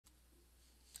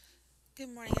Good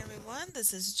morning, everyone.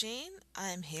 This is Jean.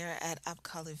 I'm here at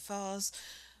Apkalu Falls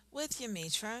with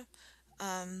Yamitra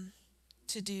um,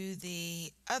 to do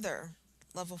the other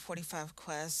level 45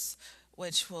 quest,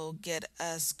 which will get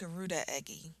us Garuda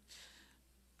Eggy.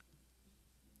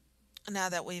 Now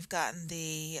that we've gotten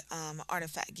the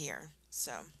artifact gear.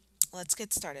 So let's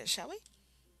get started, shall we?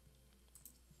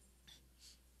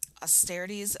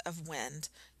 Austerities of Wind.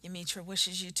 Yamitra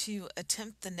wishes you to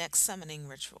attempt the next summoning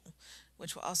ritual,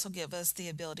 which will also give us the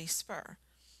ability Spur.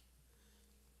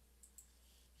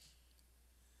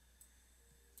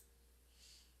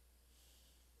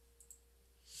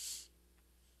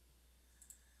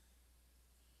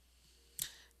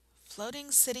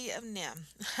 Floating City of Nym.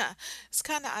 It's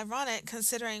kind of ironic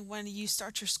considering when you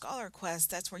start your scholar quest,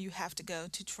 that's where you have to go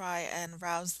to try and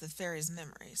rouse the fairy's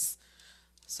memories.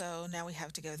 So now we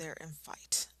have to go there and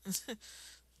fight.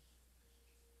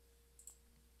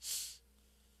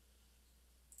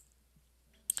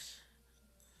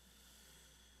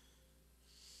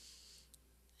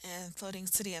 And Floating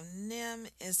City of Nym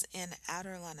is in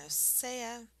Outer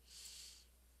Lanosea.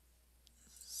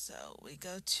 So we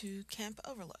go to Camp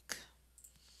Overlook.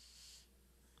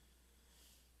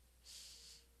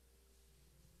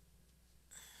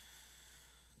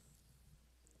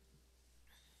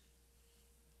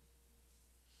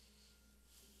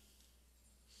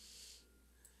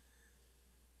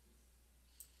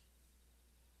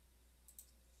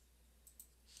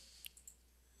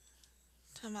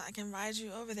 I can ride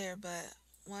you over there, but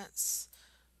once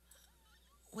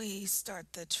we start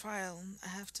the trial, I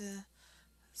have to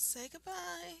say goodbye.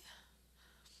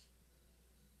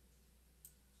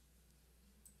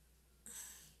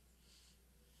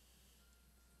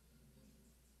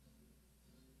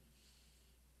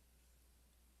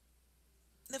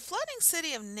 The floating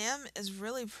city of Nim is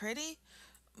really pretty,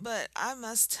 but I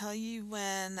must tell you,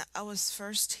 when I was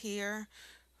first here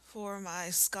for my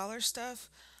scholar stuff,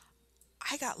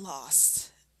 I got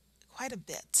lost quite a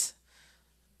bit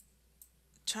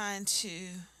trying to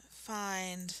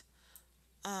find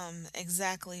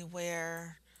exactly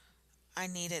where I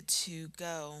needed to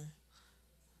go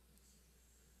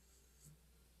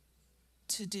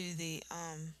to do the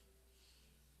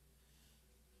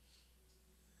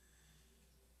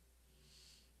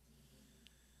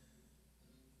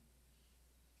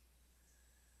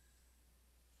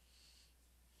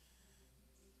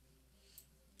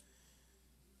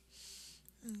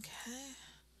okay.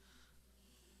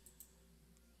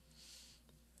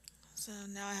 So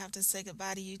now I have to say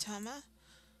goodbye to you, Tama,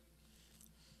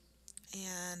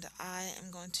 and I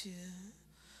am going to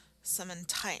summon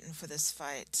Titan for this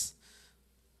fight.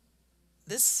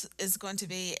 This is going to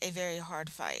be a very hard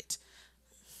fight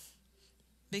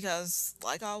because,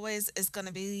 like always, it's going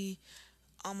to be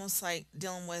almost like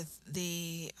dealing with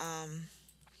the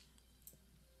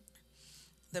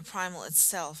primal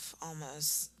itself,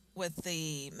 almost with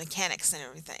the mechanics and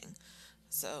everything.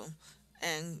 So,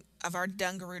 and I've already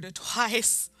done Garuda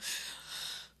twice,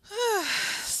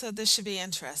 so this should be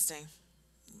interesting.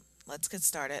 Let's get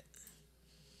started.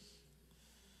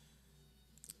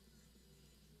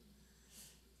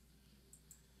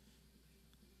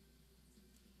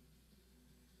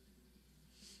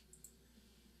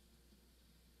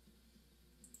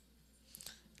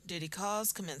 Duty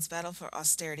calls, commence battle for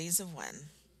Austerities of Wen.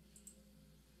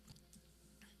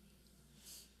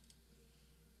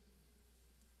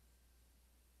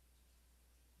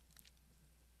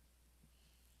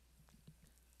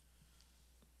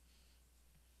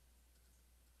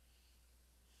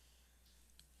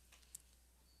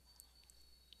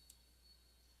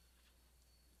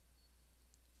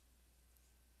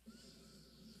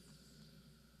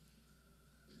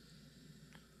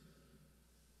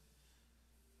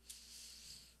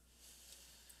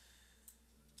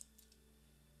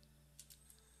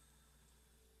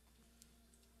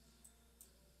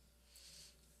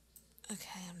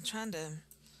 Okay, I'm trying to.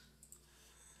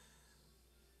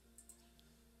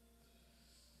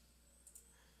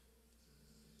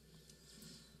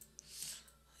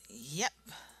 Yep,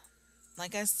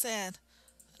 like I said,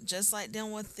 just like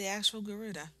dealing with the actual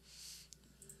Garuda,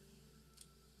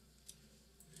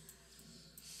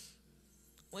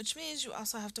 which means you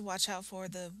also have to watch out for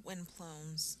the wind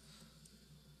plumes.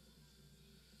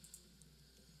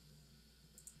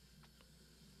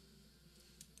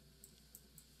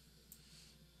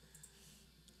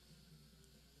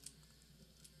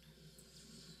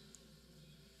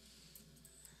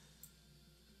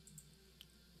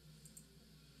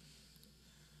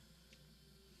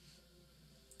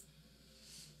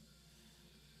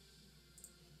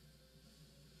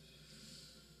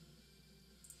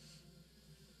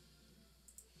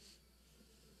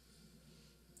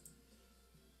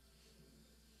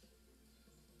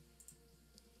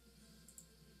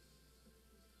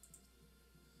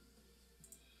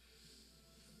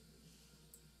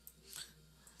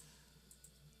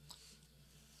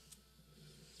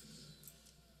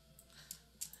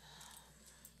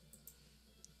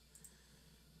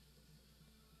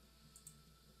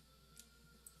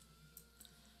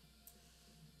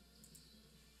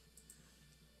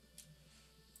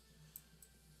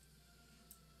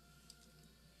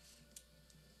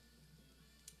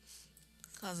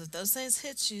 Because if those things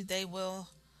hit you, they will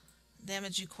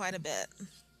damage you quite a bit.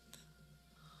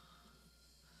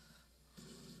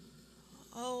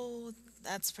 Oh,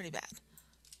 that's pretty bad.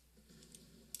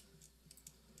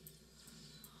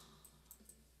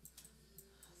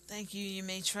 Thank you,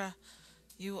 Yumitra.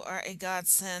 You are a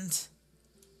godsend.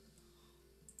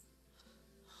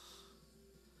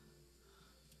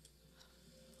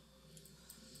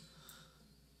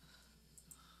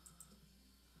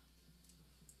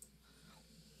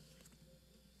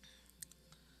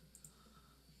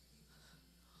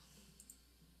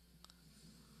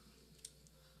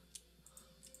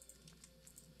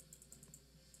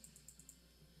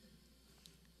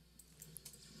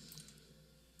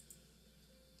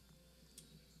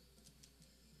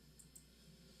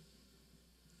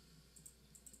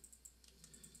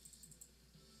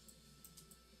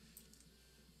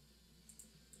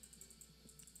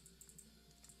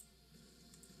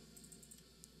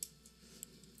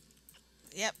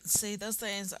 Yep, see, those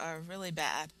things are really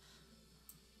bad.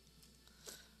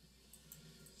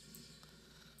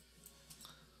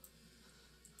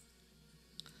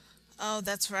 Oh,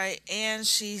 that's right. And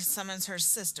she summons her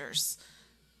sisters.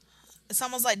 It's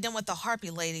almost like them with the Harpy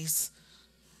ladies,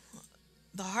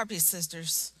 the Harpy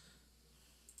sisters.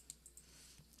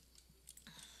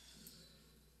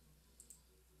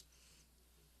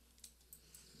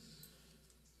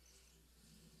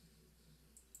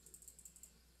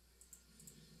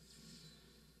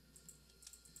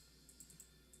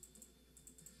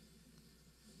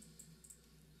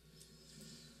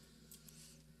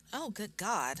 Oh, good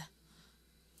God.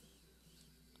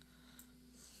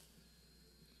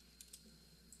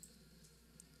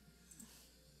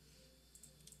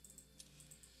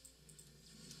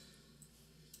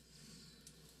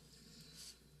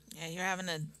 Yeah, you're having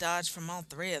to dodge from all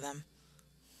three of them.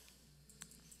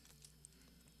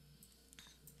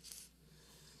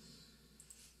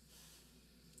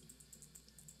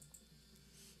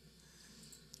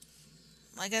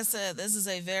 Like I said, this is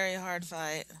a very hard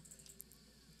fight.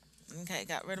 Okay,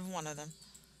 got rid of one of them.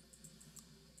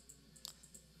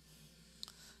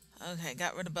 Okay,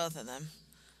 got rid of both of them.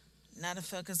 Now to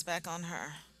focus back on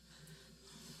her.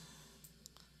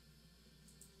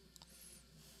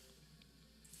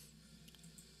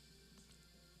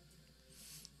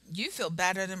 You feel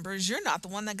better than Bruce. You're not the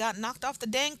one that got knocked off the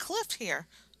dang cliff here.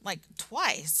 Like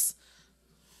twice.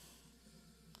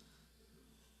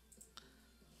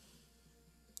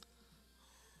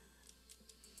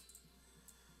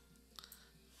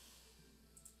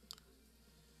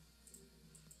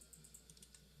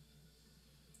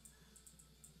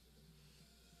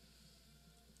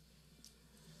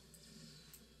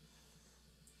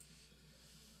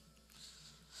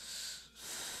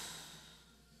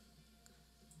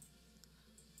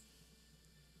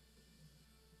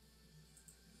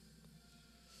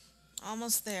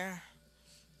 Almost there.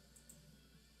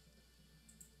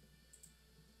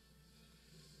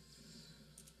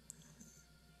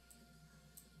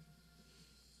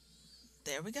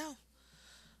 There we go.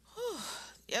 Whew.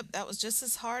 Yep, that was just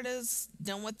as hard as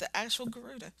dealing with the actual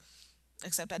Garuda.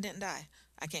 Except I didn't die.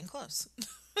 I came close.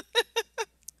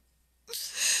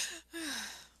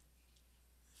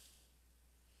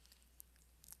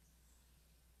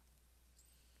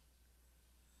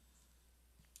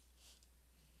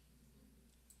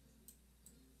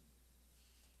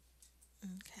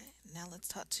 Okay, now let's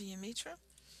talk to you, Mitra.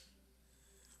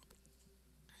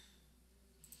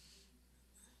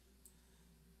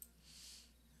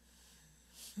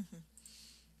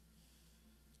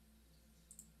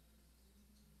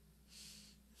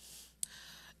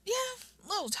 Yeah, a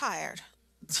little tired.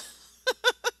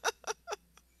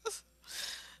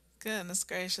 Goodness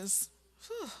gracious.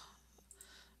 Whew.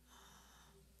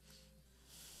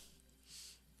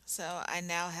 So I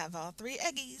now have all three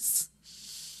eggies.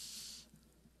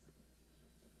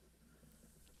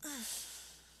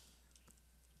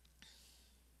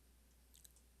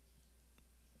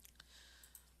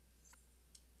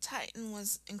 Titan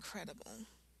was incredible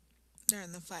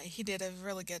during the fight. He did a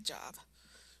really good job.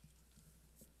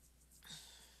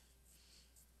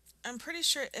 I'm pretty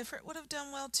sure Ifrit would have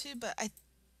done well too, but I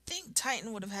think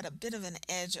Titan would have had a bit of an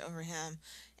edge over him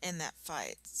in that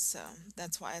fight. So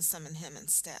that's why I summoned him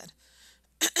instead.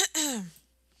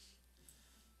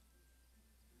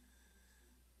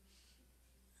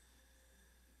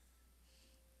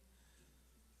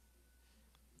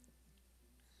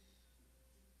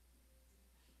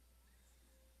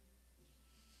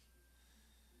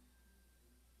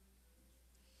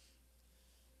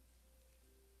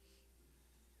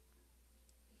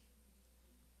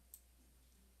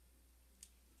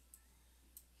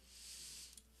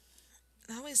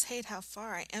 Now always hate how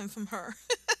far I am from her.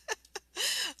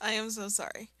 I am so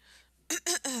sorry.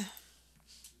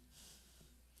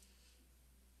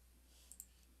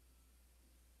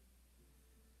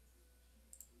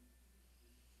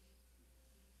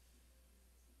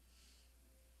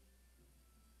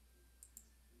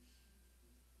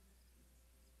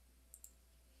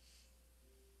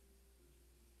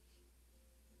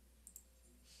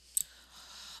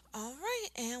 All right,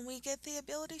 and we get the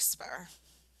ability spur.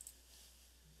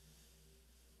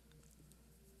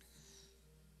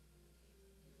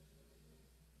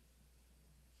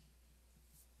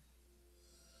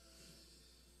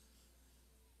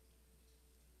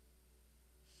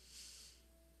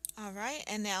 All right,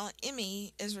 and now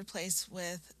Emmy is replaced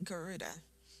with Garuda.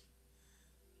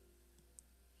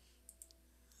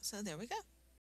 So there we go.